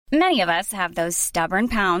Many of us have those stubborn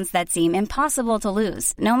pounds that seem impossible to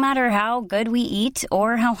lose, no matter how good we eat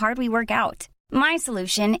or how hard we work out. My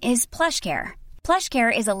solution is PlushCare.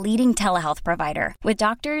 PlushCare is a leading telehealth provider with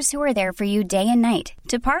doctors who are there for you day and night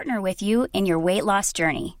to partner with you in your weight loss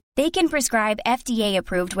journey. They can prescribe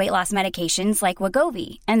FDA-approved weight loss medications like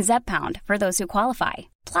Wegovy and Zepbound for those who qualify.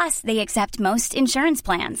 Plus, they accept most insurance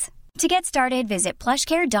plans. To get started, visit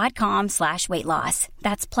plushcare.com/weightloss.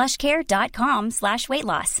 That's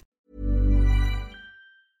plushcare.com/weightloss.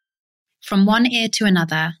 From one ear to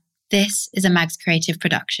another, this is a Mags Creative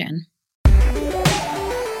production.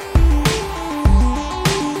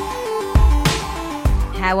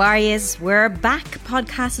 How are yous? We're back,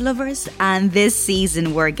 podcast lovers, and this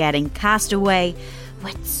season we're getting cast away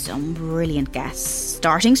with some brilliant guests,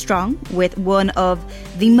 starting strong with one of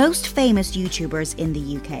the most famous YouTubers in the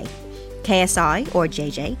UK. KSI, or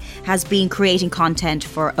JJ, has been creating content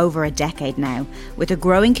for over a decade now, with a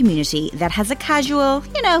growing community that has a casual,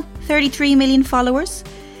 33 million followers.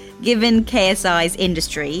 Given KSI's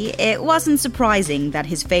industry, it wasn't surprising that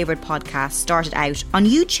his favourite podcast started out on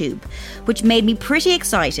YouTube, which made me pretty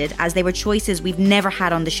excited as they were choices we've never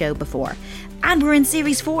had on the show before. And we're in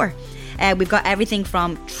Series 4. We've got everything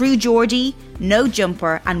from True Geordie, No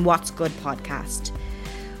Jumper, and What's Good podcast.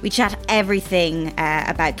 We chat everything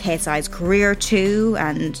about KSI's career too,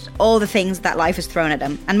 and all the things that life has thrown at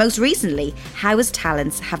him, and most recently, how his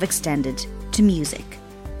talents have extended to music.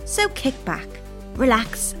 So kick back,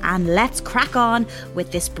 relax, and let's crack on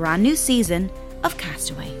with this brand new season of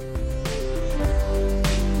Castaway.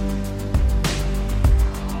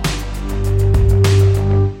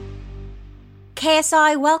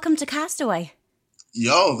 KSI, welcome to Castaway.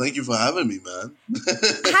 Yo, thank you for having me, man.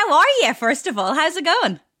 How are you, first of all? How's it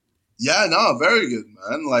going? Yeah, no, very good,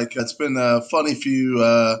 man. Like, it's been a funny few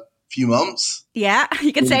months. Yeah,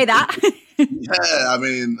 you can say that. Yeah, I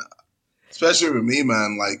mean, especially with me,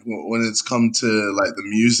 man, like when it's come to like the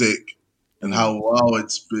music and how well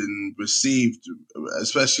it's been received,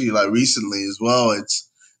 especially like recently as well, it's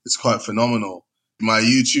quite phenomenal. My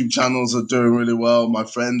YouTube channels are doing really well. My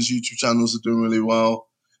friends' YouTube channels are doing really well.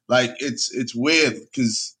 Like, it's weird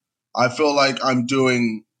because I feel like I'm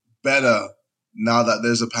doing better now that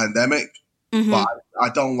there's a pandemic, but I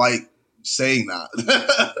don't like saying that.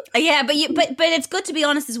 Yeah, but it's good to be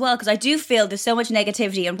honest as well, because I do feel there's so much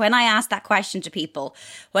negativity, and when I ask that question to people,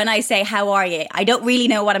 when I say how are you, I don't really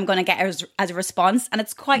know what I'm going to get as a response, and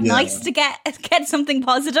it's quite nice to get something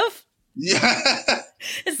positive. Yeah,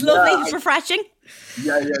 it's lovely. It's refreshing.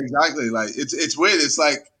 Yeah, exactly. Like it's weird. It's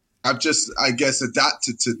like I've just, I guess,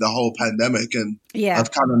 adapted to the whole pandemic, and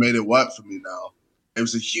I've kind of made it work for me now. It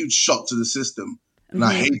was a huge shock to the system, and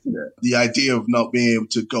I hated it. The idea of not being able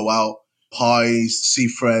to go out, parties, see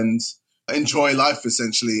friends, enjoy life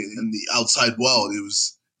essentially in the outside world.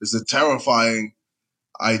 It's a terrifying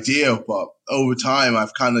idea, but over time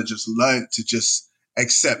I've kind of just learned to just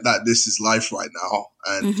accept that this is life right now,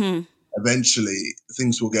 and eventually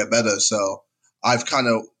things will get better. So I've kind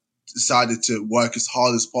of decided to work as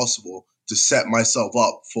hard as possible to set myself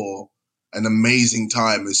up for an amazing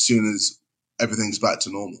time as soon as everything's back to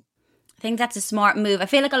normal. I think that's a smart move. I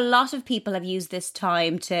feel like a lot of people have used this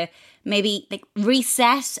time to maybe like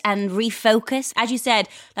reset and refocus. As you said,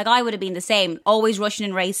 like I would have been the same, always rushing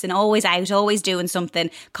and racing, always out, always doing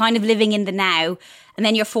something, kind of living in the now. And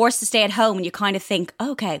then you're forced to stay at home and you kind of think,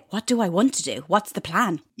 okay, what do I want to do? What's the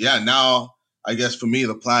plan? Yeah, now I guess for me,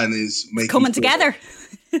 the plan is making coming together.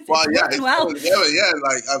 Well, yeah, it's coming together. Yeah,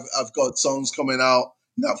 like I've got songs coming out.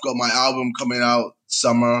 I've got my album coming out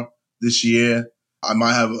summer this year. I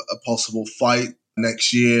might have a possible fight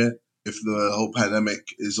next year if the whole pandemic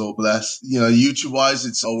is all blessed. YouTube-wise,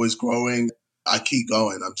 it's always growing. I keep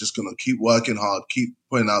going. I'm just going to keep working hard, keep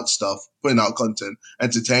putting out stuff, putting out content,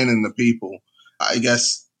 entertaining the people. I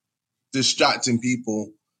guess distracting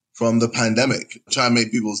people from the pandemic, trying to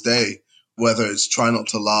make people's day, whether it's try not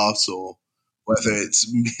to laugh or whether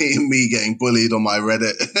it's me getting bullied on my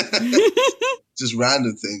Reddit. Just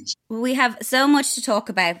random things. We have so much to talk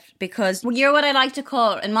about because you're what I like to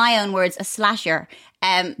call, in my own words, a slasher.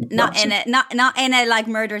 Not in a like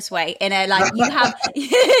murderous way. In a like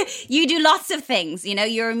you do lots of things.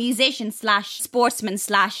 You're a musician / sportsman /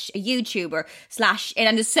 YouTuber /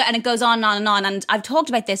 and it goes on and on and on. And I've talked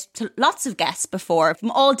about this to lots of guests before from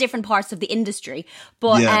all different parts of the industry.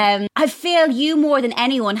 But I feel you more than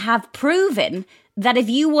anyone have proven that if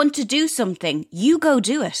you want to do something, you go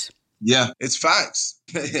do it. Yeah, it's facts.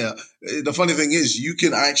 Yeah. The funny thing is, you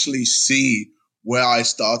can actually see where I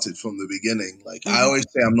started from the beginning. Like I always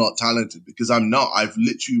say I'm not talented because I'm not. I've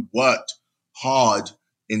literally worked hard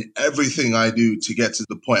in everything I do to get to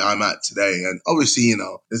the point I'm at today. And obviously, you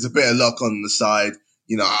know, there's a bit of luck on the side.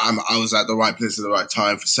 You know, I was at the right place at the right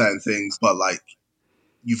time for certain things, but like,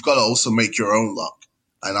 you've got to also make your own luck.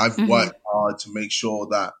 And I've worked hard to make sure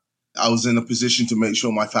that I was in a position to make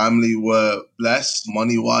sure my family were blessed,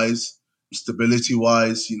 money-wise,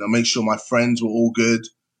 stability-wise, you know, make sure my friends were all good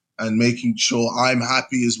and making sure I'm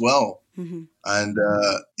happy as well. And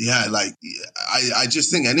I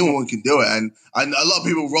just think anyone can do it. And a lot of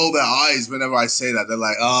people roll their eyes whenever I say that. They're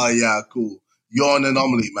like, oh, yeah, cool. You're an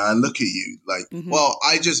anomaly, man. Look at you. Like, well,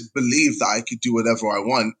 I just believe that I could do whatever I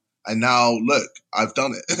want. And now, look, I've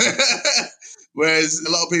done it. Whereas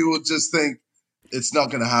a lot of people just think it's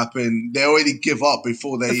not going to happen. They already give up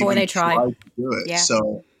before they try to do it. Yeah.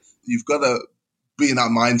 So you've got to be in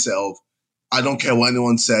that mindset of, I don't care what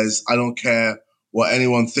anyone says. I don't care what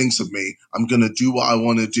anyone thinks of me. I'm going to do what I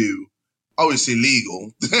want to do. Obviously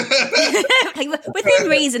legal. Within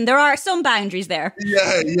reason. There are some boundaries there.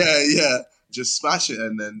 Yeah. Just smash it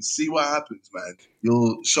and then see what happens, man.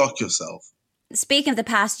 You'll shock yourself. Speaking of the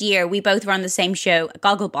past year, we both were on the same show,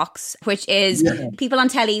 Gogglebox, which is people on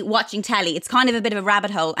telly watching telly. It's kind of a bit of a rabbit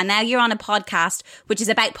hole. And now you're on a podcast, which is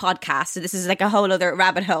about podcasts. So this is like a whole other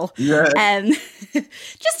rabbit hole. Yeah.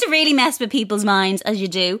 Just to really mess with people's minds, as you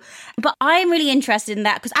do. But I'm really interested in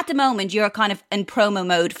that because at the moment, you're kind of in promo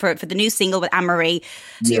mode for the new single with Anne-Marie.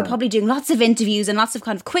 So you're probably doing lots of interviews and lots of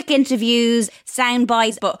kind of quick interviews, sound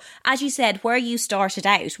bites. But as you said, where you started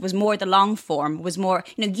out was more the long form, was more,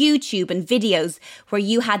 you know, YouTube and videos where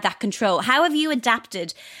you had that control. How have you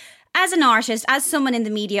adapted as an artist, as someone in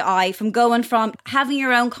the media eye, from going from having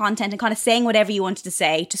your own content and kind of saying whatever you wanted to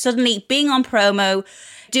say to suddenly being on promo,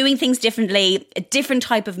 doing things differently, a different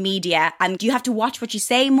type of media? And do you have to watch what you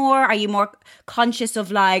say more? Are you more conscious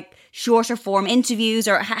of like shorter form interviews,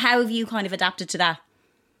 or how have you kind of adapted to that?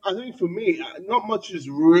 I think for me, not much has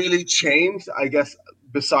really changed, I guess,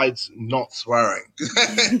 besides not swearing.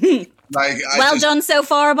 Well done so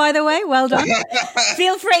far, by the way. Well done.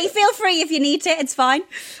 Feel free if you need to. It's fine.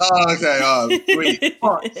 Oh, okay. Sweet.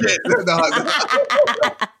 Oh, shit. No.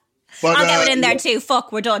 But, I'll get it in there too.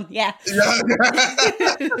 Fuck, we're done. Yeah. Yeah,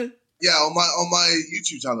 on my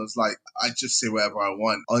YouTube channels, like, I just say whatever I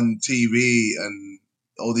want. On TV and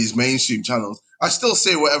all these mainstream channels, I still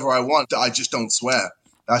say whatever I want. I just don't swear.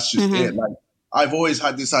 That's just it. Like, I've always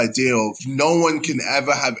had this idea of no one can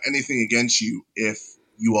ever have anything against you if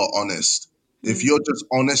you are honest. If you're just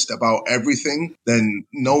honest about everything, then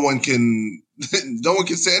no one can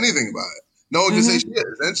say anything about it. No one can say shit,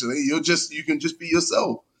 essentially. You can just be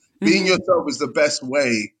yourself. Being yourself is the best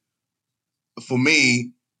way for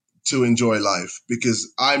me to enjoy life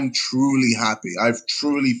because I'm truly happy. I've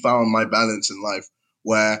truly found my balance in life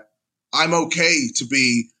where I'm okay to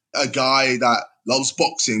be a guy that loves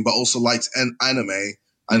boxing, but also likes anime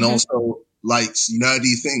and also likes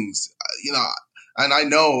nerdy things, you know. And I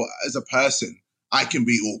know as a person, I can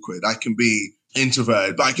be awkward. I can be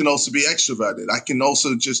introverted, but I can also be extroverted. I can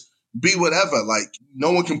also just be whatever. Like,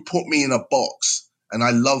 no one can put me in a box. And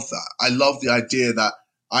I love that. I love the idea that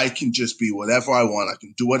I can just be whatever I want. I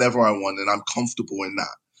can do whatever I want, and I'm comfortable in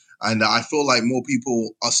that. And I feel like more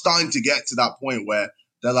people are starting to get to that point where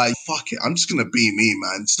they're like, fuck it, I'm just going to be me,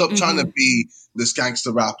 man. Stop trying to be this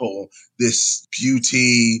gangster rapper or this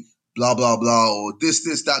beauty, blah, blah, blah, or this,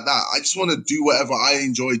 that. I just want to do whatever I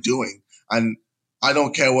enjoy doing. And I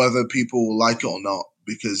don't care whether people like it or not,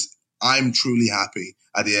 because I'm truly happy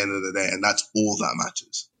at the end of the day. And that's all that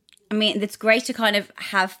matters. I mean, it's great to kind of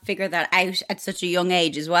have figured that out at such a young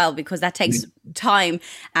age as well, because that takes time.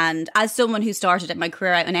 And as someone who started my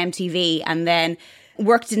career out on MTV and then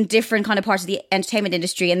worked in different kind of parts of the entertainment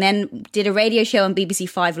industry and then did a radio show on BBC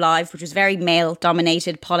 5 Live, which was very male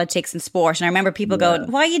dominated, politics and sport. And I remember people going,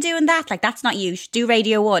 why are you doing that? Like, that's not you. Do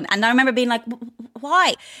Radio 1. And I remember being like,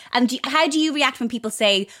 why? And how do you react when people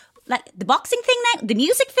say, like, the boxing thing now, the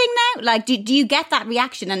music thing now? Like, do you get that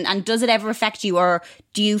reaction and does it ever affect you, or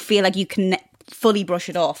do you feel like you can fully brush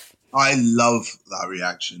it off? I love that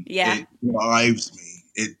reaction. Yeah. It drives me.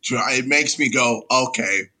 It makes me go,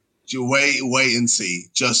 okay, wait and see.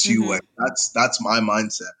 Just you wait. That's my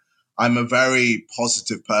mindset. I'm a very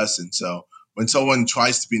positive person. So when someone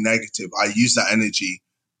tries to be negative, I use that energy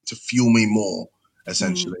to fuel me more,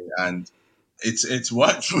 essentially. And it's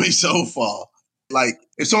worked for me so far. Like,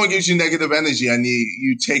 if someone gives you negative energy and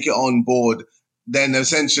you take it on board, then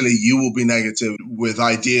essentially you will be negative with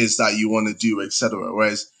ideas that you want to do, etc.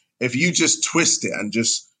 Whereas if you just twist it and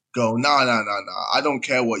just go, no, I don't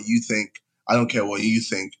care what you think. I don't care what you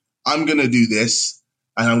think. I'm going to do this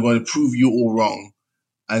and I'm going to prove you all wrong.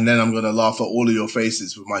 And then I'm going to laugh at all of your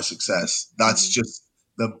faces with my success. That's just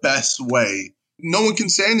the best way no one can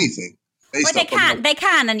say anything. But they can. They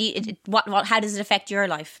can. And how does it affect your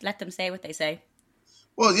life? Let them say what they say.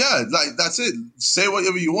 Well, yeah, like that's it. Say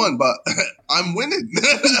whatever you want, but I'm winning.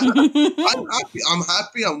 I'm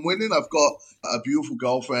happy. I'm winning. I've got a beautiful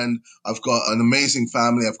girlfriend. I've got an amazing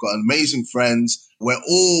family. I've got amazing friends. We're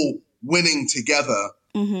all winning together.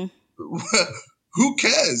 Mm-hmm. Who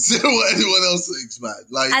cares what anyone else thinks, man?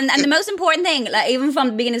 Like, and the most important thing, like even from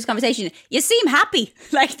the beginning of this conversation, you seem happy.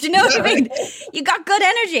 Like, do you know what I mean? You got good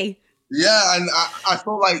energy. Yeah, and I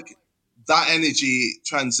feel like that energy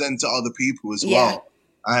transcends to other people as well.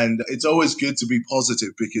 And it's always good to be positive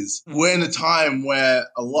because we're in a time where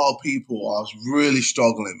a lot of people are really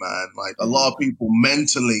struggling, man. Like a lot of people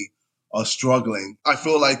mentally are struggling. I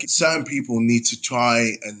feel like certain people need to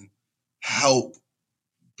try and help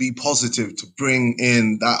be positive to bring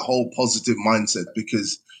in that whole positive mindset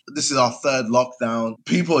because this is our third lockdown.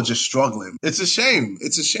 People are just struggling. It's a shame.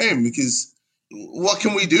 It's a shame because what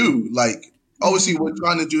can we do? Like, obviously, we're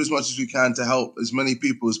trying to do as much as we can to help as many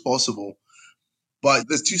people as possible. But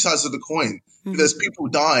there's two sides of the coin. Mm-hmm. There's people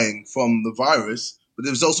dying from the virus, but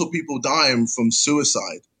there's also people dying from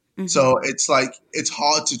suicide. Mm-hmm. So it's like, it's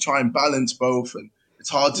hard to try and balance both and it's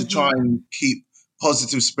hard to try and keep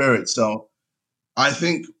positive spirits. So I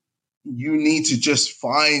think you need to just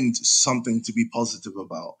find something to be positive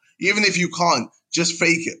about. Even if you can't, just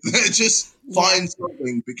fake it. Just find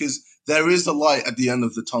something because there is a light at the end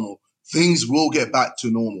of the tunnel. Things will get back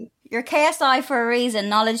to normal. You're KSI for a reason.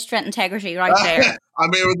 Knowledge, strength, integrity, right there. I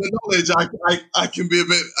mean, with the knowledge, I can be a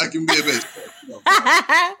bit.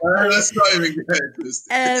 Let's not even get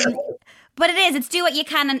interested. But it's do what you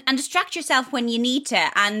can and distract yourself when you need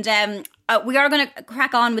to. And we are going to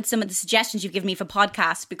crack on with some of the suggestions you've given me for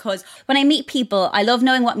podcasts because when I meet people, I love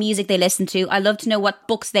knowing what music they listen to. I love to know what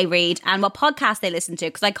books they read and what podcasts they listen to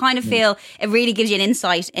because I kind of feel it really gives you an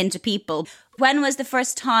insight into people. When was the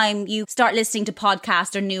first time you start listening to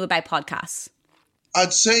podcasts or knew about podcasts?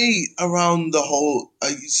 I'd say around the whole,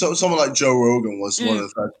 so someone like Joe Rogan was one of the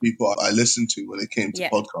first people I listened to when it came to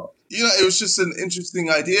podcasts. You know, it was just an interesting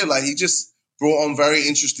idea. Like he just brought on very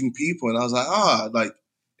interesting people. And I was like, like,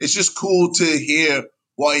 it's just cool to hear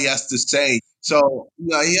what he has to say. So, you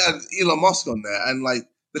know, he had Elon Musk on there and like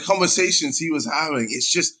the conversations he was having,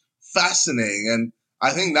 it's just fascinating. And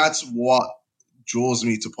I think that's what draws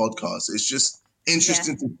me to podcasts. It's just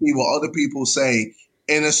interesting to see what other people say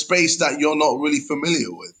in a space that you're not really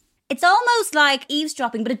familiar with. It's almost like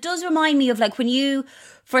eavesdropping, but it does remind me of like when you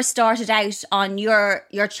first started out on your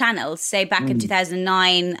channel, say back in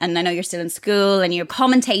 2009, and I know you're still in school and you're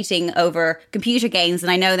commentating over computer games,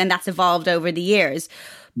 and I know then that's evolved over the years.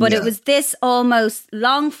 But it was this almost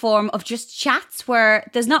long form of just chats where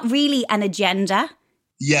there's not really an agenda.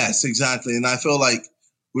 Yes, exactly. And I feel like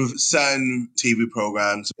with certain TV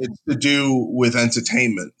programs, it's to do with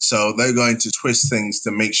entertainment. So they're going to twist things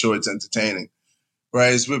to make sure it's entertaining.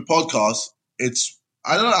 Whereas with podcasts,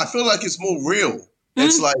 I don't know, I feel like it's more real.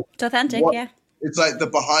 It's like... It's authentic, It's like the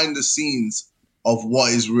behind the scenes of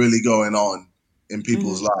what is really going on in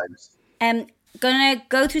people's lives. Gonna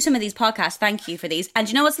go through some of these podcasts. Thank you for these. And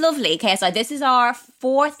you know what's lovely, KSI? This is our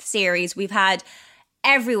 4th series. We've had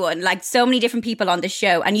everyone, like so many different people on the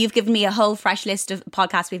show, and you've given me a whole fresh list of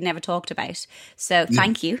podcasts we've never talked about. So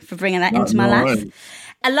thank you for bringing that into my life.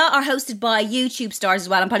 A lot are hosted by YouTube stars as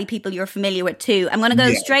well, and probably people you're familiar with too. I'm going to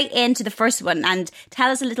go straight into the first one and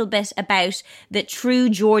tell us a little bit about the True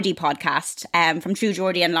Geordie podcast from True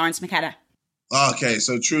Geordie and Lawrence McKenna. Okay,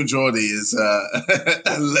 so True Geordie is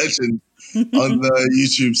a legend on the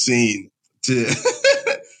YouTube scene.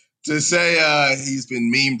 To say he's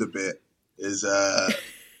been memed a bit is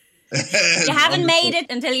you haven't made it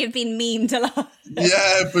until you've been memed a lot.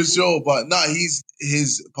 Yeah, for sure. But no,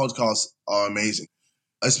 his podcasts are amazing,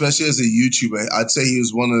 especially as a YouTuber. I'd say he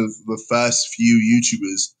was one of the first few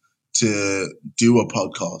YouTubers to do a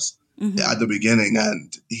podcast at the beginning,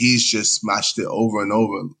 and he's just smashed it over and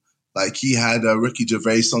over. Like he had Ricky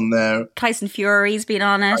Gervais on there. Tyson Fury's been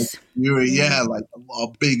on it. Fury, like a lot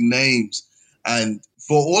of big names. And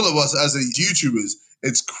for all of us as YouTubers,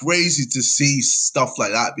 it's crazy to see stuff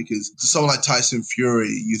like that because someone like Tyson Fury,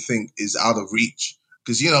 you think is out of reach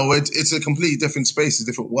because, you know, it's a completely different space, a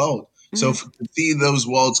different world. So to see those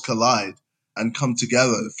worlds collide and come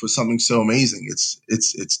together for something so amazing,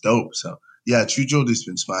 it's dope. So yeah, True Geordie's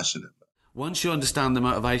been smashing it. Once you understand the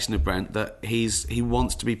motivation of Brent, that he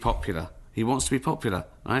wants to be popular. He wants to be popular,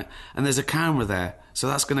 right? And there's a camera there, so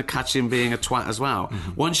that's going to catch him being a twat as well.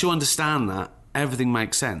 Once you understand that, everything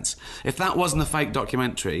makes sense. If that wasn't a fake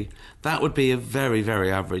documentary, that would be a very, very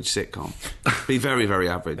average sitcom. Be very, very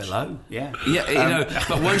average. Below, yeah. Yeah, you know,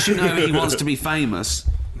 but once you know he wants to be famous,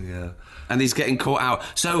 Yeah. And he's getting caught out.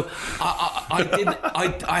 So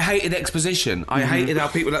I hated exposition. I hated how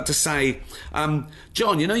people had to say,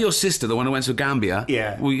 John, you know your sister, the one who went to Gambia?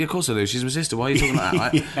 Yeah. Well, of course I do. She's my sister. Why are you talking like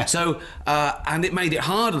that? Right? Yeah. So, and it made it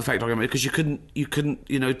hard on the fake documentary because you couldn't,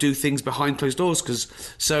 do things behind closed doors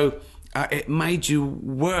it made you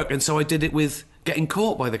work. And so I did it with getting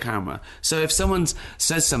caught by the camera. So if someone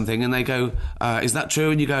says something and they go, is that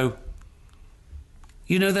true? And you go,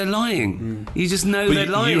 they're lying. You just know they're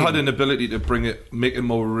lying. You had an ability to make it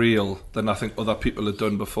more real than I think other people had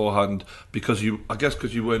done beforehand because you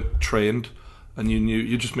weren't trained and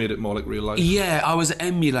you just made it more like real life. Yeah, I was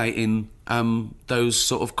emulating those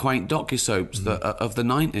sort of quaint docu-soaps of the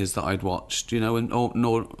 90s that I'd watched, and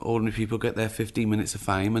ordinary people get their 15 minutes of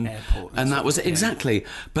fame and that was it, exactly.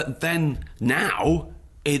 But then now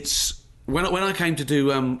it's when I came to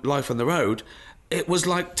do Life on the Road, it was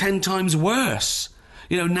like 10 times worse.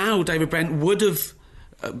 Now David Brent would have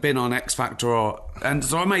been on X Factor, and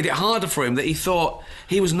so I made it harder for him that he thought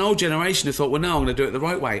he was an old generation who thought, well, no, I'm going to do it the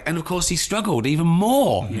right way, and of course he struggled even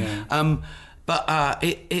more. Yeah. But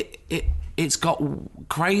it's got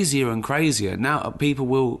crazier and crazier now. People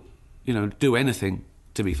will, do anything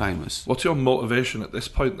to be famous. What's your motivation at this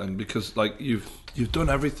point then? Because you've done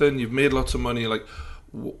everything, you've made lots of money,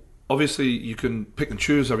 obviously you can pick and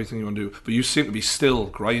choose everything you want to do, but you seem to be still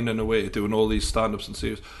grinding away, doing all these stand-ups and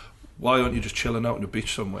series. Why aren't you just chilling out on the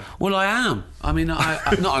beach somewhere? Well, I am. I mean,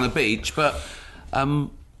 I'm not on the beach, but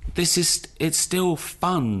it's still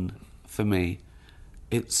fun for me.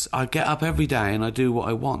 I get up every day and I do what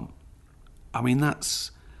I want. I mean,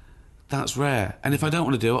 that's rare. And if I don't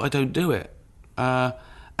want to do it, I don't do it. And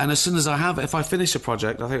as soon as if I finish a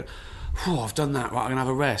project, I think, I've done that, right, I'm going to have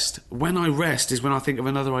a rest. When I rest is when I think of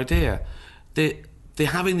another idea. The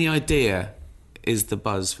having the idea is the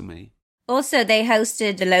buzz for me. Also, they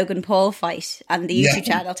hosted the Logan Paul fight on the YouTube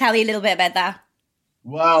channel. Tell me a little bit about that.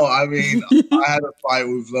 Well, I mean, I had a fight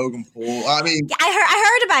with Logan Paul. I mean...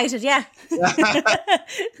 I heard about it, yeah.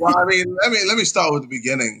 Well, I mean, let me start with the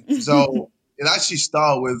beginning. So it actually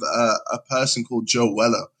started with a person called Joe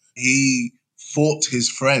Weller. He fought his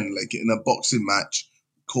friend in a boxing match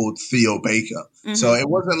called Theo Baker. Mm-hmm. So it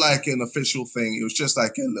wasn't like an official thing. It was just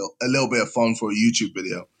like a little bit of fun for a YouTube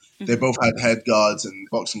video. Mm-hmm. They both had head guards and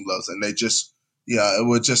boxing gloves, and they just,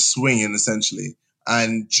 were just swinging essentially.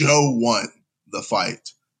 And Joe won the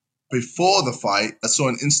fight. Before the fight, I saw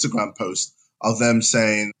an Instagram post of them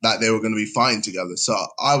saying that they were going to be fighting together. So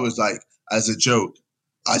I was like, as a joke,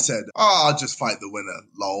 I said, I'll just fight the winner,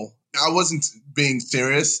 lol. I wasn't being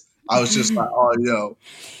serious. I was just like,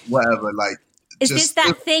 whatever, Is this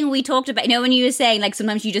that thing we talked about? When you were saying,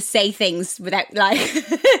 sometimes you just say things without,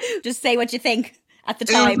 just say what you think at the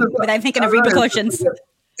time without thinking of repercussions.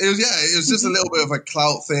 It was just a little bit of a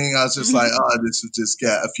clout thing. I was just like, this would just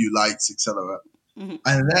get a few likes, etc. Mm-hmm.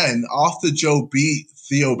 And then after Joe beat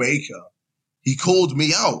Theo Baker, he called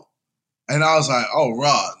me out. And I was like,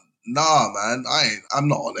 nah, man, I'm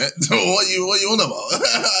not on it. What you on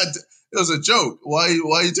about? It was a joke. Why are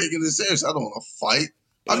you taking this serious? I don't want to fight.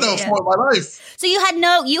 I've never fought in my life. So you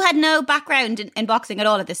had no background in boxing at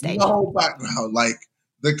all at this stage? No background.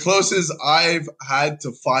 The closest I've had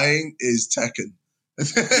to fighting is Tekken. And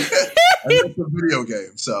it's a video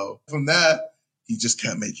game. So from there, he just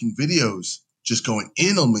kept making videos, just going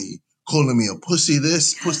in on me, calling me a pussy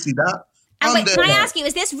this, pussy that. And wait, can I ask you,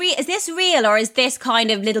 is this real or is this kind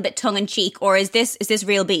of a little bit tongue in cheek, or is this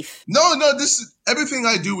real beef? No, everything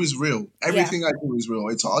I do is real. Everything I do is real.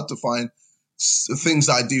 It's hard to find things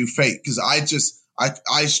I do fake because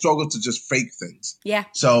I struggle to just fake things. Yeah.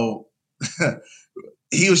 So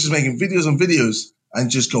he was just making videos on videos and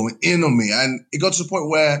just going in on me. And it got to the point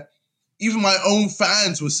where even my own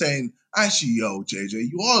fans were saying, actually, yo, JJ,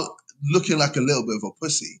 you are looking like a little bit of a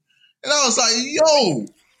pussy. And I was like, yo,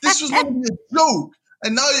 this was going to be a joke.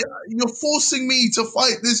 And now you're forcing me to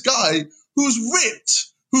fight this guy who's ripped,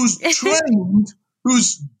 who's trained, who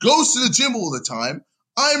goes to the gym all the time.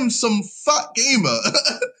 I'm some fat gamer.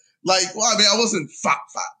 I wasn't fat,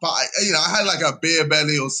 but I had a beer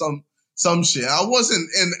belly or some shit. I wasn't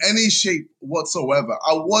in any shape whatsoever.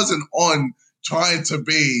 I wasn't on trying to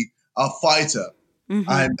be a fighter. Mm-hmm.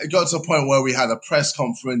 And it got to a point where we had a press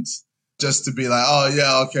conference just to be like, oh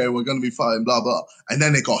yeah, okay, we're going to be fighting, blah, blah. And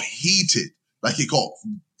then it got heated. It got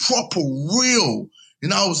proper real.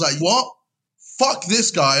 And I was like, what? Fuck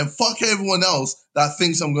this guy and fuck everyone else that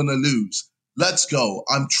thinks I'm going to lose. Let's go.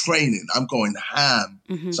 I'm training. I'm going ham.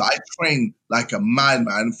 Mm-hmm. So I train like a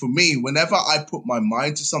madman. For me, whenever I put my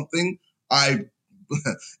mind to something,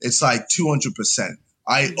 it's like 200%.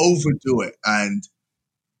 I overdo it. And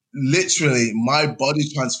literally my body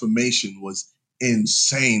transformation was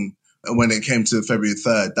insane when it came to February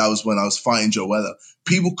 3rd. That was when I was fighting Joe Weller.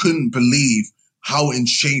 People couldn't believe how in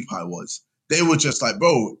shape I was. They were just like,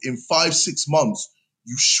 bro, in 5-6 months,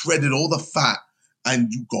 you shredded all the fat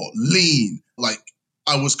and you got lean. Like,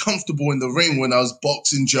 I was comfortable in the ring when I was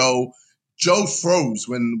boxing Joe. Joe froze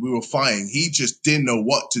when we were fighting. He just didn't know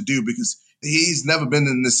what to do because he's never been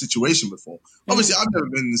in this situation before. Obviously, I've never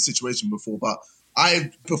been in this situation before, but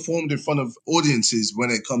I performed in front of audiences when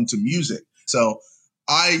it comes to music. So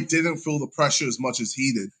I didn't feel the pressure as much as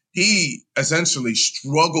he did. He essentially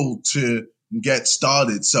struggled to get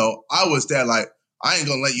started. So I was there like, I ain't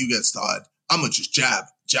going to let you get started. I'm going to just jab,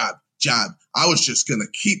 jab, jab. I was just going to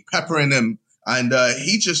keep peppering him. And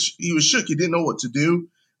he was shook. He didn't know what to do.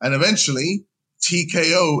 And eventually,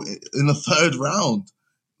 TKO in the 3rd round.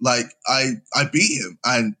 Like, I beat him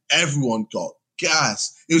and everyone got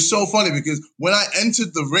gas. It was so funny because when I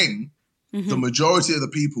entered the ring, the majority of the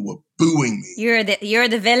people were booing me. You're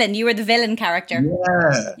the villain. You were the villain character.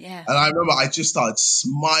 Yeah. And I remember I just started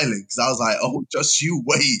smiling because I was like, oh, just you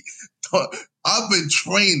wait. I've been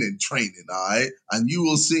training, all right? And you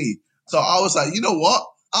will see. So I was like, you know what?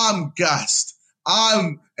 I'm gassed.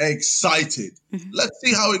 I'm excited. Let's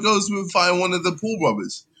see how it goes with fighting one of the Paul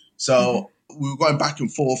brothers. So we were going back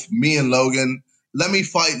and forth, me and Logan. Let me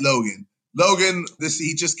fight Logan. Logan,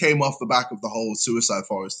 he just came off the back of the whole Suicide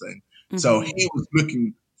Forest thing. So he was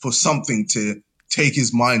looking for something to take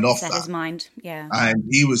his mind off that. Set his mind, yeah. And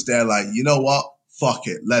he was there like, you know what? Fuck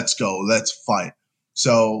it. Let's go. Let's fight.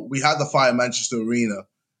 So we had the fight at Manchester Arena.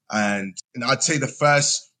 And I'd say the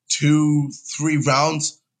first 2-3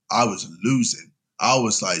 rounds, I was losing. I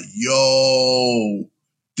was like, yo,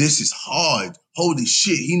 this is hard. Holy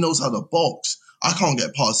shit, he knows how to box. I can't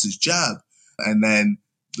get past his jab. And then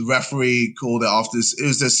the referee called it after this. It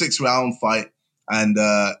was a 6-round fight. And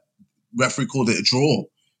referee called it a draw.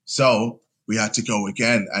 So we had to go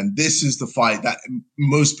again. And this is the fight that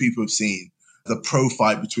most people have seen, the pro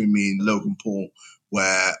fight between me and Logan Paul,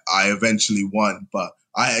 where I eventually won. But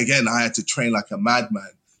I had to train like a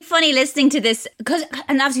madman. Funny listening to this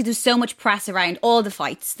and obviously there's so much press around all the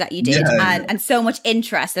fights that you did and so much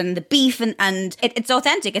interest and the beef and it's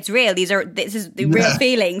authentic, it's real. This is the real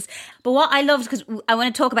feelings. But what I loved, because I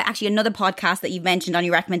want to talk about actually another podcast that you've mentioned on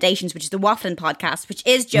your recommendations, which is the Waffling podcast, which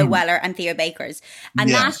is Joe Weller and Theo Baker's. And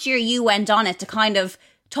last year you went on it to kind of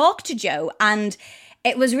talk to Joe, and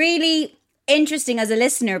it was really interesting as a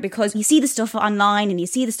listener because you see the stuff online and you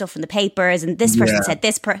see the stuff in the papers and this person said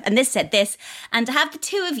this and this said this, and to have the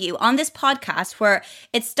two of you on this podcast where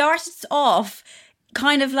it starts off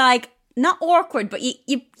kind of like not awkward, but you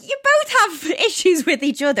both have issues with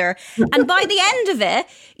each other, and by the end of it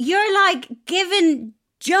you're like giving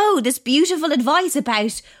Joe this beautiful advice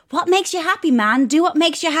about what makes you happy, man. Do what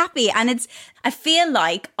makes you happy. And I feel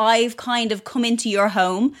like I've kind of come into your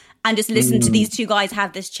home and just listen to these two guys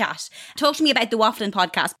have this chat. Talk to me about the Waffling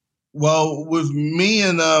podcast. Well, with me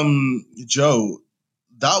and Joe,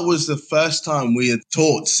 that was the first time we had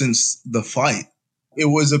talked since the fight. It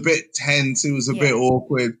was a bit tense. It was a bit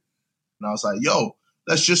awkward. And I was like, yo,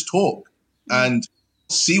 let's just talk and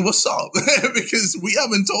see what's up because we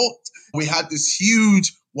haven't talked. We had this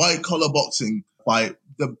huge white collar boxing fight,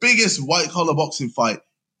 the biggest white collar boxing fight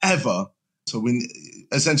ever. So we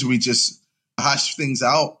just hashed things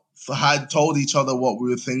out. Had told each other what we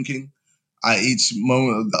were thinking at each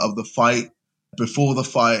moment of the fight, before the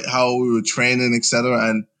fight, how we were training, etc.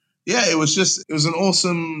 And it was an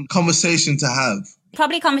awesome conversation to have.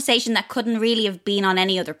 Probably a conversation that couldn't really have been on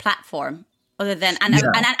any other platform other than, and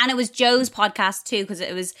it was Joe's podcast too, because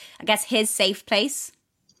it was, I guess, his safe place.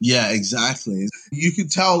 Yeah, exactly. You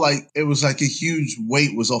could tell like it was like a huge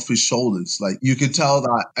weight was off his shoulders. Like you could tell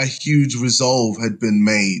that a huge resolve had been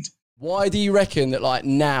made. Why do you reckon that like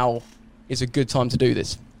now is a good time to do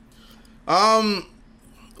this? Well,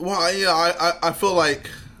 I feel like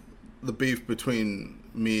the beef between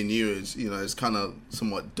me and you is kind of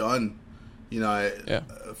somewhat done.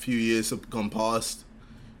 A few years have gone past.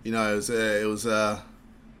 It was a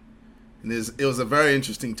very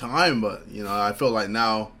interesting time, but I feel like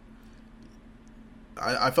now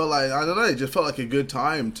I felt like, I don't know, it just felt like a good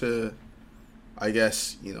time to, I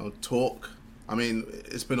guess, talk. I mean,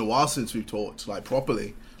 it's been a while since we've talked like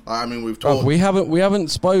properly. We've talked. We haven't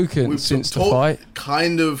spoken since the fight.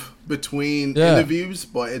 Kind of between interviews,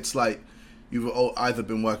 but it's like you've either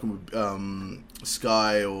been working with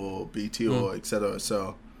Sky or BT or etc.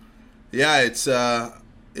 So I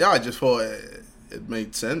just thought it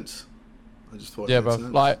made sense. I just thought it made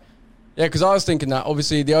sense. Because I was thinking that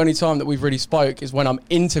obviously the only time that we've really spoke is when I'm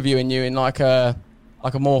interviewing you in like a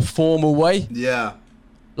more formal way. Yeah.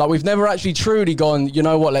 Like, we've never actually truly gone, you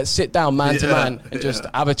know what, let's sit down man to man and just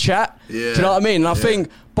have a chat. Yeah. Do you know what I mean? And I think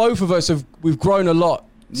both of us we've grown a lot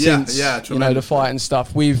since, you know, the fight and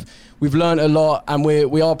stuff. We've learned a lot, and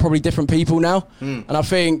we are probably different people now. And I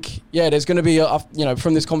think, there's going to be, you know,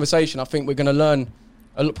 from this conversation, I think we're going to learn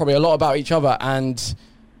probably a lot about each other, and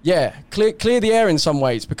clear the air in some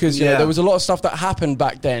ways, because you know, there was a lot of stuff that happened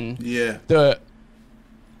back then that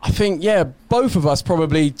I think, both of us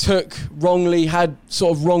probably took wrongly, had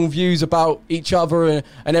sort of wrong views about each other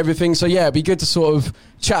and everything. So it'd be good to sort of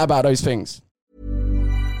chat about those things.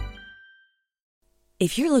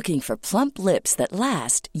 If you're looking for plump lips that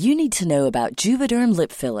last, you need to know about Juvederm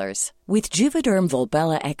lip fillers. With Juvederm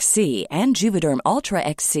Volbella XC and Juvederm Ultra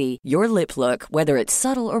XC, your lip look, whether it's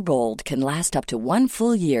subtle or bold, can last up to 1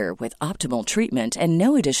 full year with optimal treatment and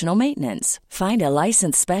no additional maintenance. Find a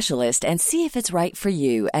licensed specialist and see if it's right for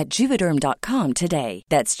you at Juvederm.com today.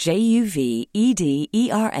 That's JUVEDERM.com.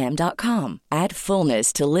 Add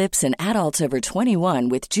fullness to lips in adults over 21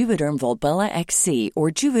 with Juvederm Volbella XC or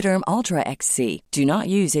Juvederm Ultra XC. Do not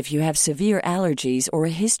use if you have severe allergies or a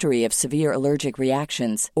history of severe allergic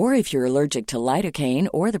reactions, or if you're allergic to lidocaine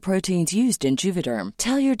or the proteins used in Juvederm.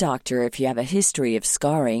 Tell your doctor if you have a history of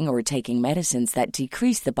scarring or taking medicines that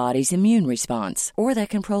decrease the body's immune response or that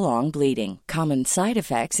can prolong bleeding. Common side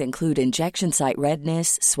effects include injection site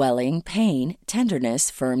redness, swelling, pain, tenderness,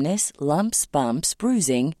 firmness, lumps, bumps,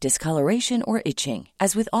 bruising, discoloration, or itching.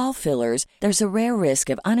 As with all fillers, there's a rare risk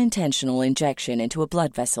of unintentional injection into a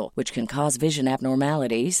blood vessel, which can cause vision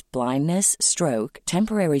abnormalities, blindness, stroke,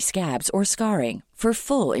 temporary scabs, or scarring. For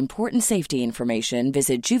full, important safety information,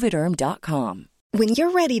 visit Juvederm.com. When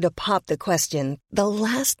you're ready to pop the question, the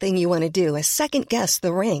last thing you want to do is second-guess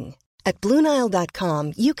the ring. At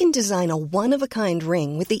BlueNile.com, you can design a one-of-a-kind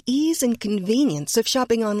ring with the ease and convenience of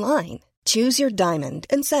shopping online. Choose your diamond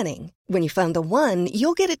and setting. When you find the one,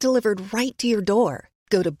 you'll get it delivered right to your door.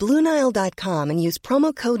 Go to BlueNile.com and use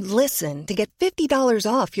promo code LISTEN to get $50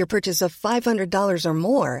 off your purchase of $500 or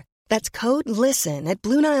more. That's code LISTEN at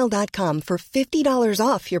BlueNile.com for $50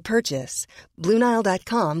 off your purchase.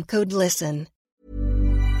 BlueNile.com, code LISTEN.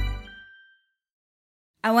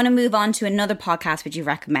 I want to move on to another podcast which you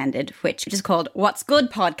recommended, which is called What's Good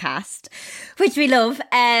Podcast, which we love.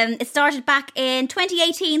 It started back in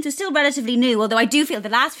 2018, so still relatively new, although I do feel the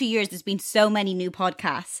last few years there's been so many new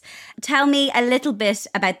podcasts. Tell me a little bit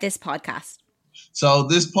about this podcast. So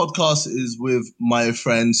this podcast is with my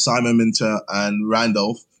friends Simon Minter and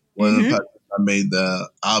Randolph, one of the people I made the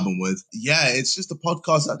album with. Yeah, it's just a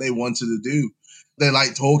podcast that they wanted to do. They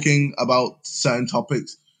like talking about certain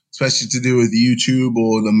topics, especially to do with YouTube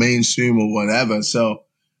or the mainstream or whatever. So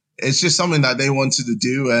it's just something that they wanted to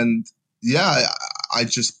do. And yeah, I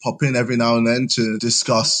just pop in every now and then to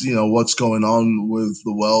discuss, you know, what's going on with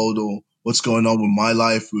the world or what's going on with my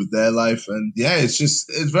life, with their life. And yeah, it's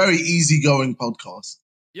very easygoing podcast.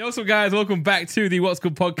 Yo, what's up, guys? Welcome back to the What's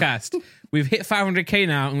Good podcast. We've hit 500k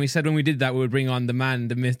now, and we said when we did that, we would bring on the man,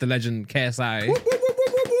 the myth, the legend, KSI.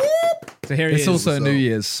 So here he is. It's also a New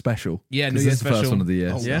Year's special. Yeah, New Year's special. The first one of the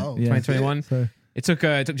year. Oh, yeah, wow. 2021. Yeah, so. It took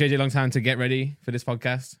JJ a long time to get ready for this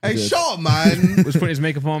podcast. Hey, shut up, man. Was putting his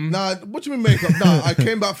makeup on. Nah, what do you mean makeup? Nah, I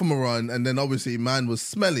came back from a run, and then obviously man was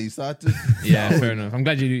smelly, so I had to... Yeah, fair enough. I'm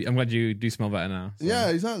glad you do smell better now. So. Yeah,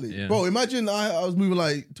 exactly. Yeah. Bro, imagine I was moving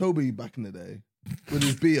like Toby back in the day. With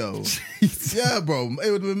his BO. Yeah, bro. It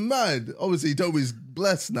would have been mad. Obviously, Toby's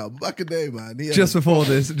blessed now. But back in the day, man. Just before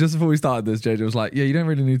we started this, JJ was like, yeah, you don't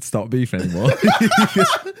really need to stop beef anymore.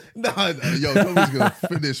 Nah, yo, Toby's going to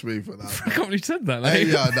finish me for that. I can't believe you said that. Like.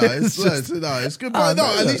 Yeah, it's good. But no,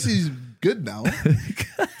 at least he's good now.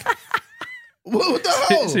 What the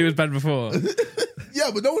hell? So he was bad before. Yeah,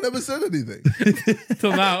 but no one ever said anything.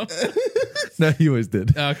 Till now. No, he always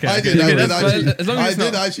did. Okay. I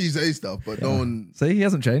did actually say stuff, but no one... See, he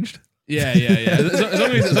hasn't changed. Yeah.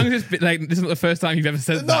 As long as it's like, this isn't the first time you've ever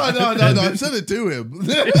said that. No, I've said it to him.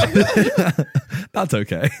 That's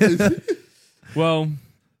okay. Well,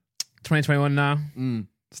 2021 now.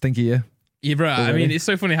 Stinky year. Yeah, bro. I mean, it's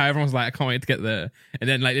so funny how everyone's like, I can't wait to get there. And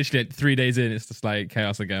then like literally 3 days in, it's just like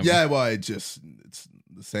chaos again. Yeah, well, it's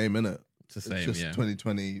the same, innit? It's the same, it's just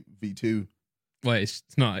 2020 V2. Wait, it's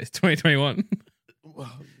not. It's 2021. Well,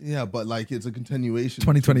 yeah, but like it's a continuation.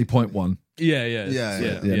 2020.1.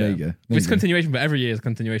 Yeah. There you go. It's continuation, but every year is a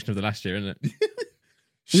continuation of the last year, isn't it?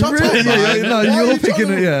 Shut up, man. No, you're picking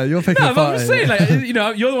it. Yeah, you're picking it. No, I'm just saying, like, you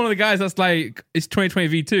know, you're one of the guys that's like, it's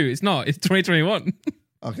 2020 V2. It's not. It's 2021.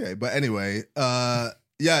 Okay, but anyway,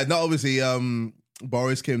 obviously,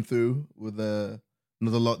 Boris came through with another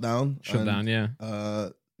lockdown. Shutdown, yeah.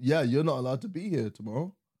 Yeah, you're not allowed to be here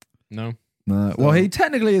tomorrow. No. Well, he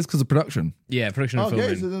technically is because of production. Yeah, production and filming.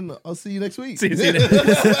 Okay, so then I'll see you next week. See you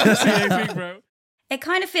next week, bro. It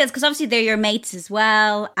kind of feels, because obviously they're your mates as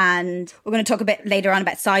well, and we're going to talk a bit later on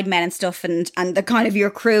about sidemen and stuff, and they're kind of your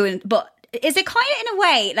crew. But is it kind of, in a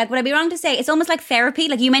way, like, would I be wrong to say, it's almost like therapy?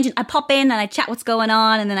 Like you mentioned, I pop in and I chat what's going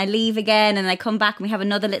on, and then I leave again, and I come back and we have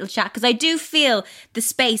another little chat. Because I do feel the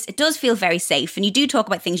space, it does feel very safe, and you do talk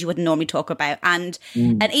about things you wouldn't normally talk about. And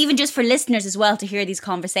even just for listeners as well to hear these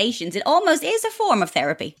conversations, it almost is a form of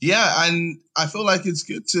therapy. Yeah, and I feel like it's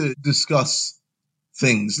good to discuss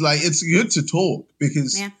things. Like, it's good to talk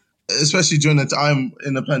because, especially during the time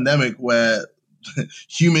in the pandemic where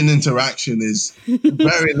human interaction is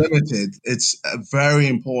very limited, it's very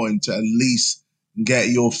important to at least get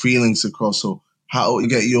your feelings across or how you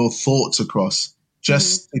get your thoughts across,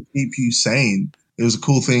 just to keep you sane. It was a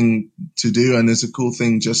cool thing to do, and it's a cool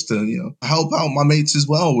thing just to, help out my mates as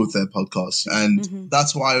well with their podcasts. And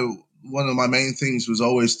that's why one of my main things was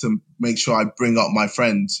always to make sure I bring up my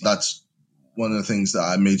friends. That's one of the things that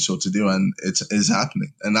I made sure to do, and it is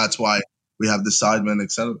happening. And that's why we have the Sidemen,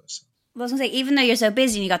 etc. I was going to say, even though you're so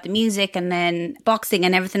busy and you got the music and then boxing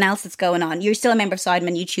and everything else that's going on, you're still a member of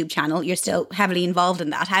Sidemen YouTube channel. You're still heavily involved in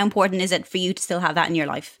that. How important is it for you to still have that in your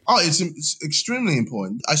life? Oh, it's extremely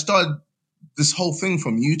important. I started this whole thing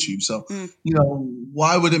from YouTube. So,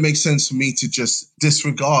 why would it make sense for me to just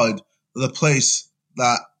disregard the place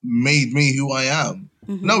that made me who I am?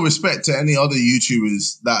 No respect to any other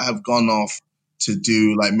YouTubers that have gone off to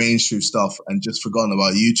do like mainstream stuff and just forgotten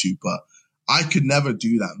about YouTube. But I could never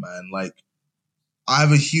do that, man. Like, I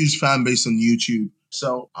have a huge fan base on YouTube.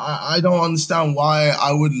 So I don't understand why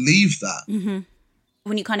I would leave that.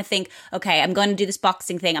 When you kind of think, okay, I'm going to do this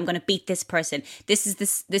boxing thing, I'm going to beat this person. This is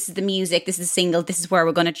the music, this is the single, this is where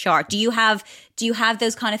we're going to chart. Do you have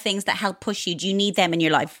those kind of things that help push you? Do you need them in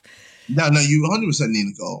your life? No, you 100%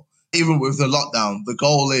 need a goal. Even with the lockdown, the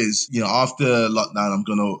goal is, after lockdown, I'm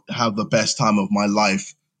going to have the best time of my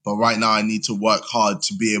life. But right now I need to work hard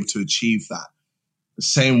to be able to achieve that. The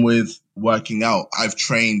same with working out. I've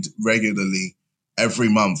trained regularly every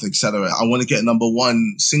month, etc. I want to get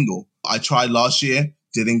 #1 single. I tried last year,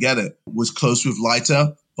 didn't get it. Was close with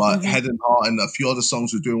Lighter, but Head and Heart and a few other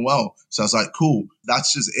songs were doing well. So I was like, cool,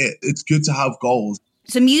 that's just it. It's good to have goals.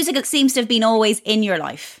 So music seems to have been always in your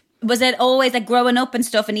life. Was it always like growing up and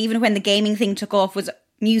stuff, and even when the gaming thing took off, was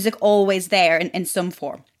music always there in some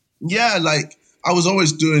form? Yeah, like I was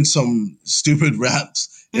always doing some stupid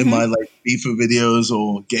raps in my like FIFA videos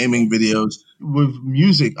or gaming videos. With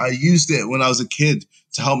music, I used it when I was a kid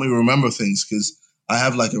to help me remember things because I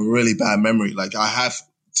have like a really bad memory. Like I have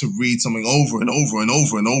to read something over and over and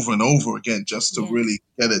over and over and over again just to really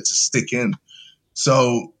get it to stick in.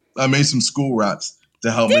 So I made some school raps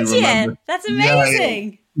to help me remember. That's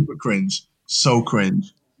amazing. Yeah, super cringe. So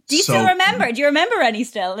cringe. Do you still remember? Do you remember any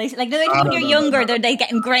still? Like when you're younger, they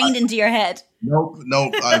get ingrained into your head. Nope.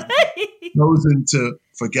 I've chosen to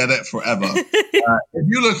forget it forever. If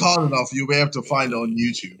you look hard enough, you'll be able to find it on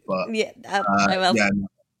YouTube. But I will. Yeah,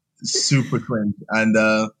 super cringe. And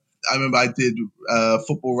I remember I did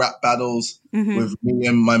football rap battles with me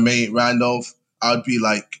and my mate Randolph. I'd be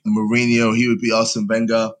like Mourinho, he would be Arsene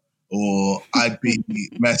Wenger, or I'd be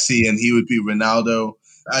Messi and he would be Ronaldo,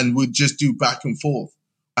 and we'd just do back and forth.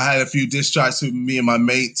 I had a few diss tracks with me and my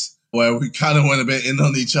mates where we kind of went a bit in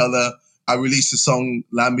on each other. I released a song,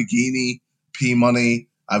 Lamborghini, P Money.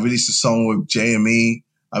 I released a song with JME.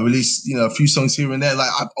 I released, a few songs here and there. Like,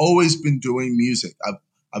 I've always been doing music.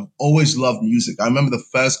 I've always loved music. I remember the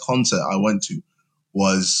first concert I went to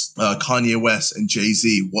was Kanye West and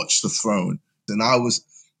Jay-Z, Watch the Throne. And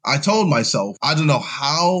I told myself, I don't know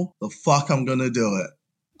how the fuck I'm going to do it.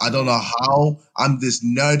 I don't know how. I'm this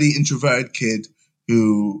nerdy, introverted kid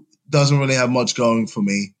who doesn't really have much going for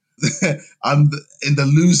me. I'm in the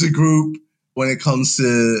loser group when it comes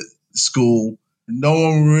to school. No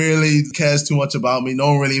one really cares too much about me.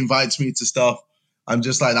 No one really invites me to stuff. I'm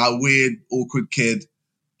just like that weird, awkward kid.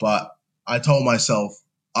 But I told myself,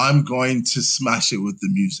 I'm going to smash it with the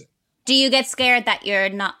music. Do you get scared that you're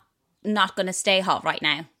not going to stay hot right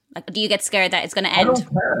now? Like, do you get scared that it's going to end?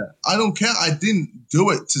 I don't care. I didn't do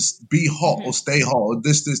it to be hot or stay hot or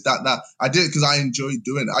this, that. I did it because I enjoyed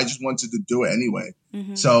doing it. I just wanted to do it anyway.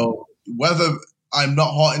 So whether I'm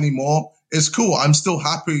not hot anymore, it's cool. I'm still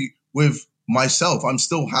happy with myself. I'm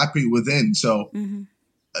still happy within. So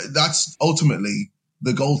that's ultimately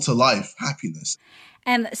the goal to life, happiness.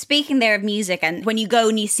 Speaking there of music, and when you go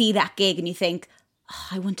and you see that gig and you think,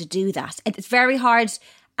 I want to do that. It's very hard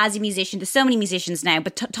as a musician. There's so many musicians now,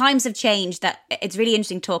 but times have changed that it's really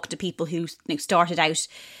interesting talking to people who started out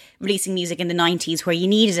releasing music in the 90s where you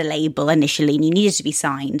needed a label initially and you needed to be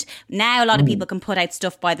signed. Now a lot of people can put out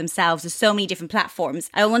stuff by themselves. There's so many different platforms.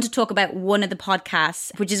 I want to talk about one of the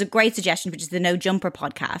podcasts, which is a great suggestion, which is the No Jumper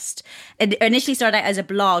podcast. It initially started out as a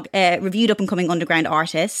blog, reviewed up and coming underground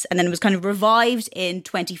artists, and then it was kind of revived in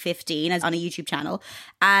 2015 as on a YouTube channel.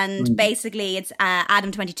 And basically it's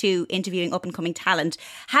Adam22 interviewing up and coming talent.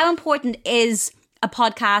 How important is a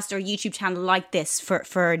podcast or YouTube channel like this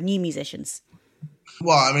for new musicians?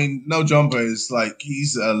 Well, I mean, No Jumper is like,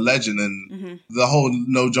 he's a legend, and the whole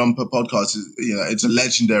No Jumper podcast is, you know, it's a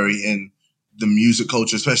legendary in the music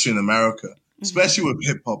culture, especially in America, especially with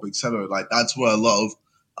hip hop, etc. Like, that's where a lot of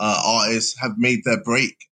artists have made their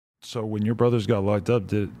break. So when your brothers got locked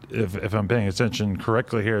up, if I'm paying attention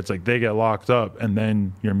correctly here, it's like they get locked up and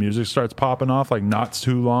then your music starts popping off like not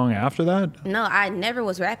too long after that? No, I never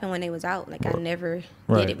was rapping when they was out. Like I never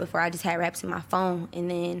did it before. I just had raps in my phone.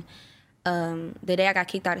 And then the day I got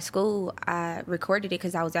kicked out of school, I recorded it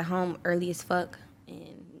because I was at home early as fuck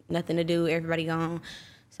and nothing to do, everybody gone.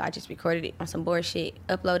 So I just recorded it on some bullshit,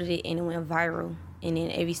 uploaded it, and it went viral. And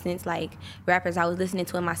then ever since, like, rappers I was listening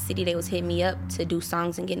to in my city, they was hitting me up to do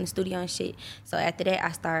songs and get in the studio and shit. So after that,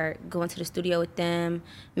 I started going to the studio with them,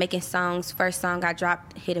 making songs. First song I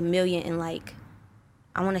dropped hit 1 million in, like,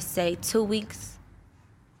 I want to say 2 weeks,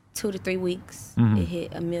 2 to 3 weeks. It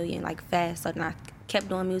hit 1 million, like, fast. So then I kept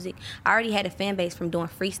doing music. I already had a fan base from doing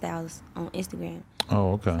freestyles on Instagram.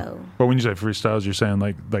 Oh, okay. So, but when you say freestyles, you're saying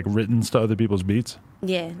like written to other people's beats?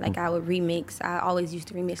 Yeah, like I would remix. I always used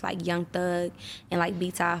to remix like Young Thug and like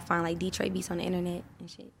beats I find like Detroit beats on the internet and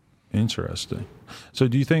shit. Interesting. So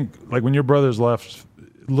do you think like when your brothers left,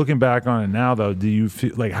 looking back on it now though, do you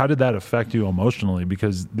feel like how did that affect you emotionally?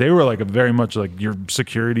 Because they were like a very much like your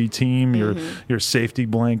security team, your safety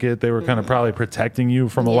blanket. They were kind of probably protecting you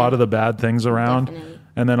from a lot of the bad things around. Definitely.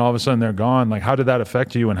 And then all of a sudden they're gone. Like how did that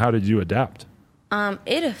affect you and how did you adapt?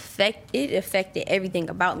 It affected everything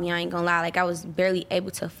about me. I ain't gonna lie. Like I was barely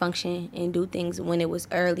able to function and do things when it was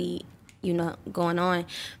early, you know, going on.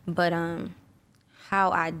 But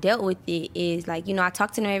how I dealt with it is like, you know, I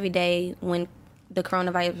talked to them every day. When the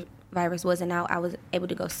coronavirus wasn't out, I was able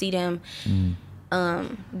to go see them.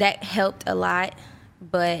 That helped a lot.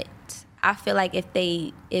 But I feel like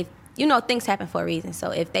if you know, things happen for a reason.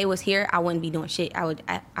 So if they was here, I wouldn't be doing shit. I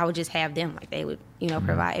would just have them. Like they would, you know,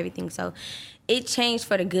 provide everything. So it changed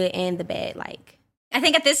for the good and the bad. Like I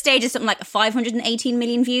think at this stage it's something like 518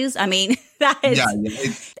 million views. I mean, that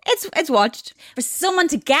is it's watched. For someone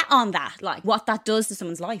to get on that, like what that does to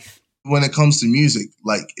someone's life. When it comes to music,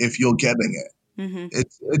 like if you're getting it,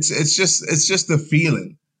 it's just the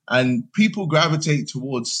feeling, and people gravitate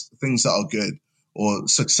towards things that are good or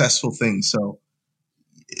successful things. So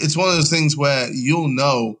it's one of those things where you'll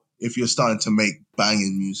know if you're starting to make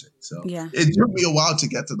banging music. So it took me a while to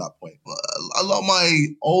get to that point. But a lot of my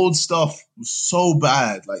old stuff was so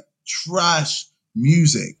bad, like trash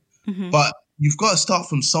music. But you've got to start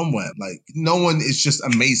from somewhere. Like no one is just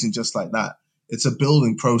amazing just like that. It's a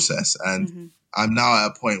building process. And I'm now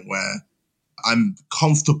at a point where I'm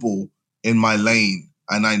comfortable in my lane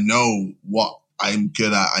and I know what I'm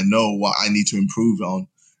good at. I know what I need to improve on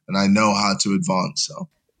and I know how to advance. So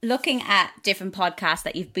looking at different podcasts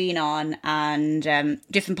that you've been on and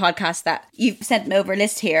different podcasts that you've sent me over a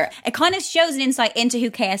list here, it kind of shows an insight into who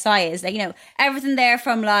KSI is. Like, you know, everything there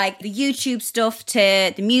from like the YouTube stuff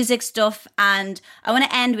to the music stuff. And I want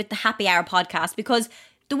to end with the Happy Hour podcast because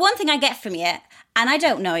the one thing I get from you, and I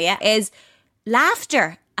don't know you, is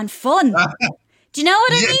laughter and fun. Do you know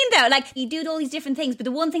what I mean though? Like you do all these different things, but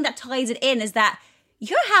the one thing that ties it in is that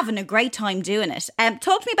you're having a great time doing it.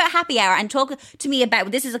 Talk to me about Happy Hour and talk to me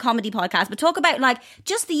about, this is a comedy podcast, but talk about like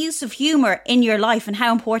just the use of humor in your life and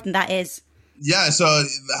how important that is. Yeah, so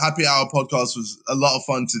the Happy Hour podcast was a lot of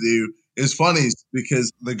fun to do. It's funny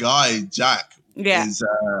because the guy, Jack, is...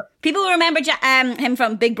 people will remember him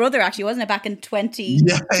from Big Brother, actually, wasn't it, back in 2012?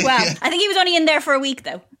 Yeah. I think he was only in there for a week,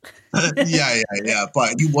 though. Yeah.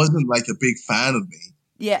 But he wasn't like a big fan of me.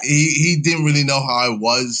 Yeah. He didn't really know how I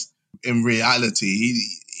was in reality.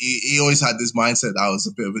 He always had this mindset that I was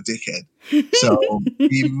a bit of a dickhead. So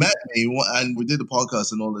he met me and we did the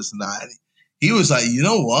podcast and all this and that. And he was like, you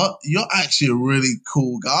know what? You're actually a really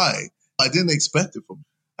cool guy. I didn't expect it from him.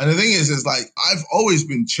 And the thing is like, I've always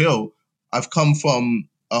been chill. I've come from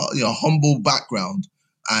a humble background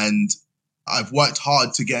and I've worked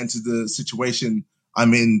hard to get into the situation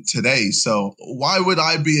I'm in today. So why would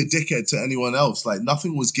I be a dickhead to anyone else? Like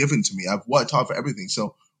nothing was given to me. I've worked hard for everything.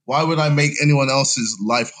 So why would I make anyone else's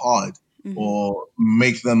life hard or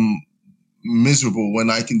make them miserable when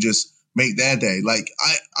I can just make their day? Like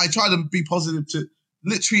I try to be positive to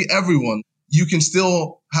literally everyone. you can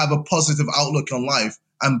still have a positive outlook on life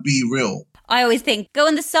and be real. I always think, go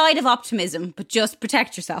on the side of optimism, but just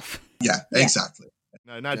protect yourself. Yeah, exactly.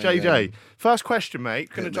 Now, JJ, first question, mate.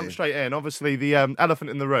 Going to jump straight in. Obviously, the elephant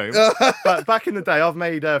in the room. But back in the day, I've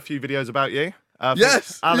made a few videos about you.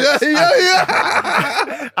 Yes. Alex,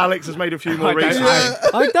 Alex has made a few more recently.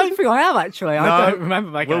 I don't think I have, actually. I don't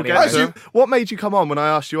remember making any. What made you come on when I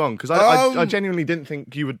asked you on? Because I genuinely didn't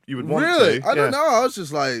think you would want to. Really? I don't know. I was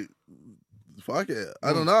just like, fuck it.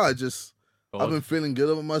 I don't know. I've been feeling good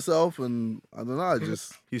about myself, and I don't know.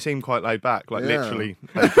 You seem quite laid back, like literally.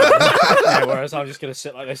 Whereas I'm just gonna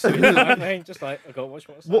sit like this, just like I got to watch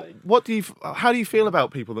what's How do you feel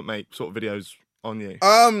about people that make sort of videos on you?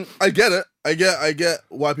 I get it. I get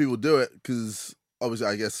why people do it, because obviously,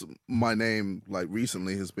 I guess my name like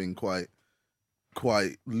recently has been quite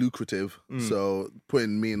lucrative. So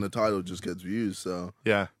putting me in the title just gets views. So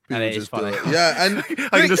yeah, people and it is funny. Yeah, and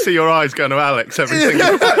I can just see your eyes going to Alex every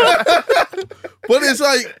single time. But it's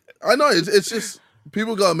like, I know it's just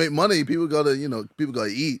people gotta make money. People gotta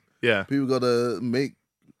eat. Yeah, people gotta make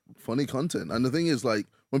funny content. And the thing is, like,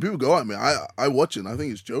 when people go at me, I watch it and I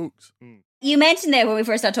think it's jokes. You mentioned there when we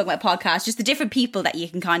first started talking about podcasts, just the different people that you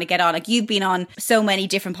can kind of get on. Like, you've been on so many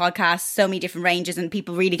different podcasts, so many different ranges, and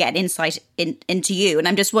people really get insight into you. And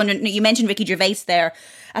I'm just wondering, you mentioned Ricky Gervais there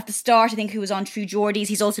at the start, I think, who was on True Geordies.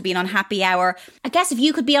 He's also been on Happy Hour. I guess if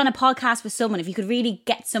you could be on a podcast with someone, if you could really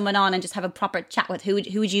get someone on and just have a proper chat with, who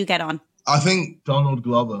would you get on? I think Donald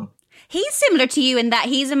Glover. He's similar to you in that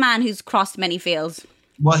he's a man who's crossed many fields.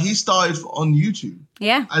 Well, he started on YouTube.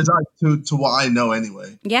 Yeah. As to what I know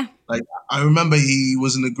anyway. Yeah. Like, I remember he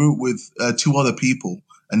was in a group with 2 other people,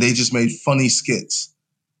 and they just made funny skits.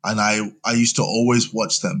 And I used to always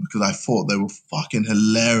watch them because I thought they were fucking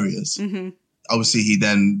hilarious. Mm-hmm. Obviously, he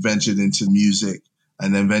then ventured into music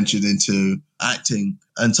and then ventured into acting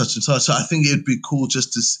and such and such. So I think it'd be cool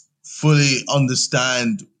just to fully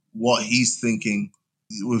understand what he's thinking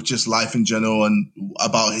with just life in general and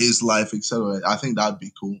about his life, etc. I think that'd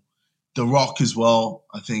be cool. The Rock as well.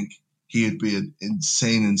 I think he would be an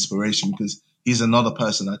insane inspiration because he's another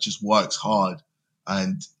person that just works hard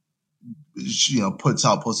and, puts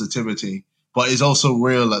out positivity, but is also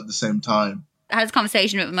real at the same time. I had this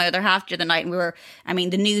conversation with my other half the other night, and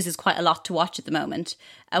the news is quite a lot to watch at the moment.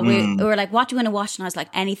 We were like, what do you want to watch? And I was like,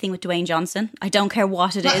 anything with Dwayne Johnson. I don't care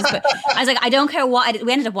what it is, but I was like, I don't care what it is.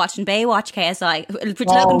 We ended up watching Baywatch KSI, which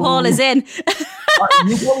Logan Paul is in.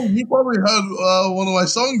 You probably heard one of my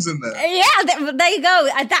songs in there. Yeah, there you go.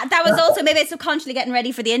 That was also maybe subconsciously getting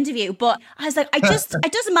ready for the interview, but I was like,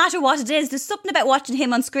 it doesn't matter what it is. There's something about watching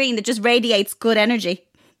him on screen that just radiates good energy.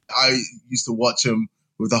 I used to watch him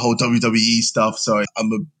with the whole WWE stuff, so I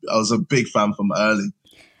was a big fan from early.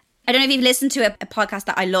 I don't know if you've listened to a podcast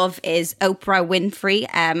that I love is Oprah Winfrey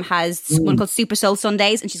has one called Super Soul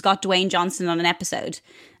Sundays, and she's got Dwayne Johnson on an episode,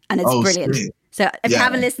 and it's brilliant. Sweet. So if you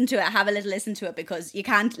haven't listened to it, have a little listen to it, because you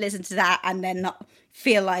can't listen to that and then not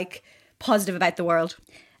feel like positive about the world.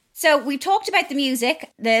 So we talked about the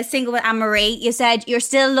music, the single with Anne-Marie. You said you're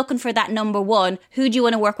still looking for that number one. Who do you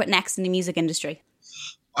want to work with next in the music industry?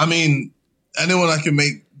 I mean, anyone I can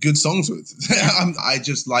make good songs with. I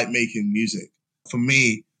just like making music. For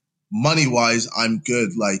me, money-wise, I'm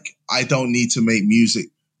good. Like, I don't need to make music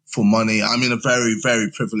for money. I'm in a very, very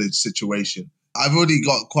privileged situation. I've already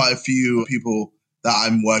got quite a few people that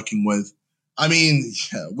I'm working with. I mean,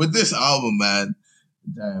 with this album, man,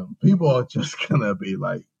 damn, people are just gonna be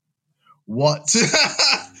like, what?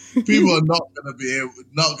 People are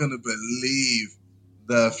not gonna believe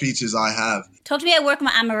the features I have. Talk to me about working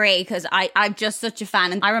with Anne-Marie, because I'm just such a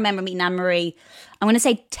fan. And I remember meeting Anne-Marie, I'm going to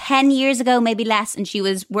say 10 years ago, maybe less, and she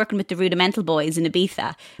was working with the Rudimental Boys in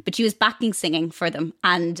Ibiza, but she was backing singing for them.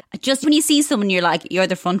 And just when you see someone, you're like, you're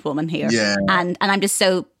the front woman here. Yeah. And I'm just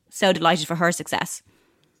so delighted for her success.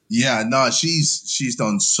 Yeah, no, she's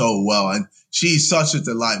done so well, and she's such a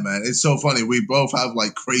delight, man. It's so funny. We both have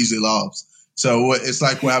like crazy laughs. So it's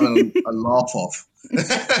like we're having a laugh off.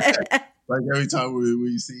 Like every time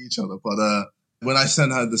we see each other. But when I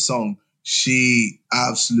sent her the song, she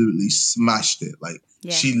absolutely smashed it. Like,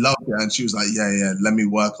 she loved it, and she was like, yeah, let me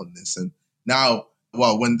work on this. And now,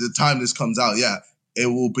 well, when the time this comes out, it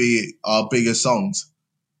will be our biggest songs,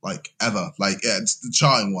 like, ever. Like, it's the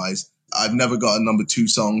charting wise. I've never got a number 2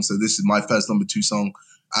 song, so this is my first number 2 song.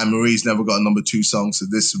 Anne-Marie's never got a number 2 song, so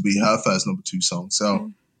this would be her first number 2 song.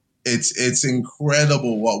 So it's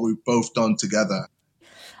incredible what we've both done together.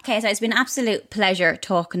 Okay, so it's been an absolute pleasure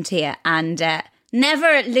talking to you, and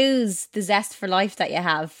never lose the zest for life that you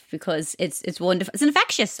have, because it's wonderful. It's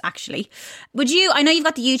infectious, actually. I know you've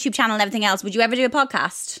got the YouTube channel and everything else, would you ever do a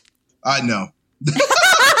podcast? I know.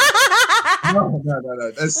 No.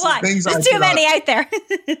 Why? There's too many out there.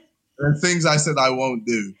 There's things I said I won't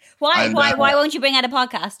do. Why? And, why won't you bring out a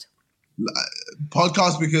podcast?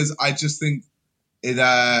 Podcast because I just think it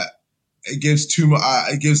gives too much.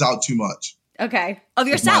 It gives out too much. Okay, of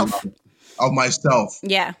yourself. Of myself.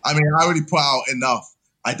 Yeah. I mean, I already put out enough.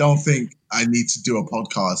 I don't think I need to do a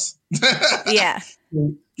podcast. Yeah.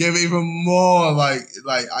 Give even more. Like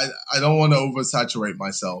I don't want to oversaturate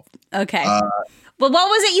myself. Okay. Well, what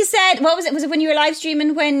was it you said? What was it? Was it when you were live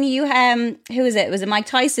streaming when you who was it? Was it Mike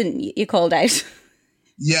Tyson you called out?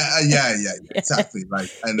 Yeah, exactly.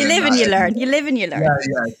 Like, and you live and you learn. You live and you learn.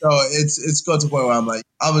 Yeah. So it's got to the point where I'm like,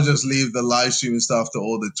 I would just leave the live streaming stuff to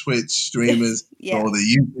all the Twitch streamers, to all the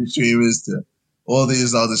YouTube streamers, to all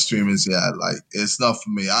these other streamers. Yeah, like it's not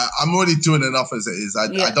for me. I'm already doing enough as it is.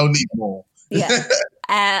 I don't need more.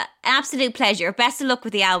 Yeah. Absolute pleasure. Best of luck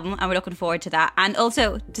with the album, and we're looking forward to that, and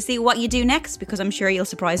also to see what you do next, because I'm sure you'll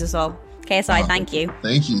surprise us all. KSI, thank you.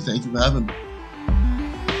 Thank you for having me.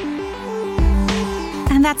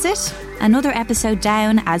 And that's it. Another episode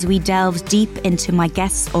down as we delve deep into my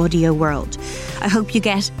guest's audio world. I hope you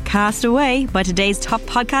get cast away by today's top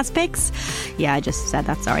podcast picks. Yeah, I just said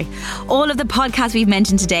that, sorry. All of the podcasts we've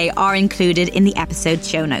mentioned today are included in the episode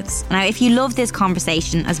show notes. Now, if you love this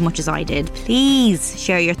conversation as much as I did, please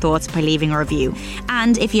share your thoughts by leaving a review.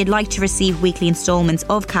 And if you'd like to receive weekly installments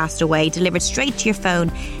of Castaway delivered straight to your phone,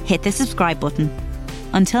 hit the subscribe button.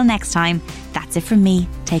 Until next time, that's it from me.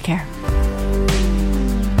 Take care.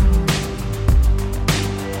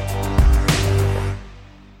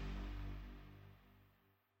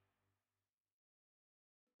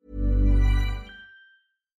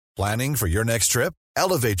 Planning for your next trip?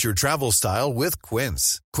 Elevate your travel style with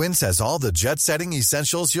Quince. Quince has all the jet-setting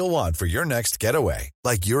essentials you'll want for your next getaway,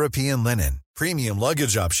 like European linen, premium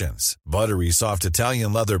luggage options, buttery soft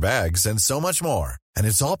Italian leather bags, and so much more. And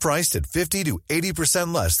it's all priced at 50 to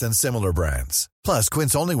 80% less than similar brands. Plus,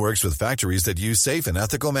 Quince only works with factories that use safe and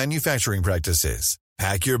ethical manufacturing practices.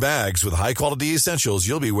 Pack your bags with high-quality essentials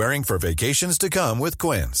you'll be wearing for vacations to come with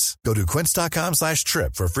Quince. Go to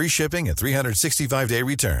quince.com/trip for free shipping and 365-day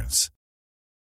returns.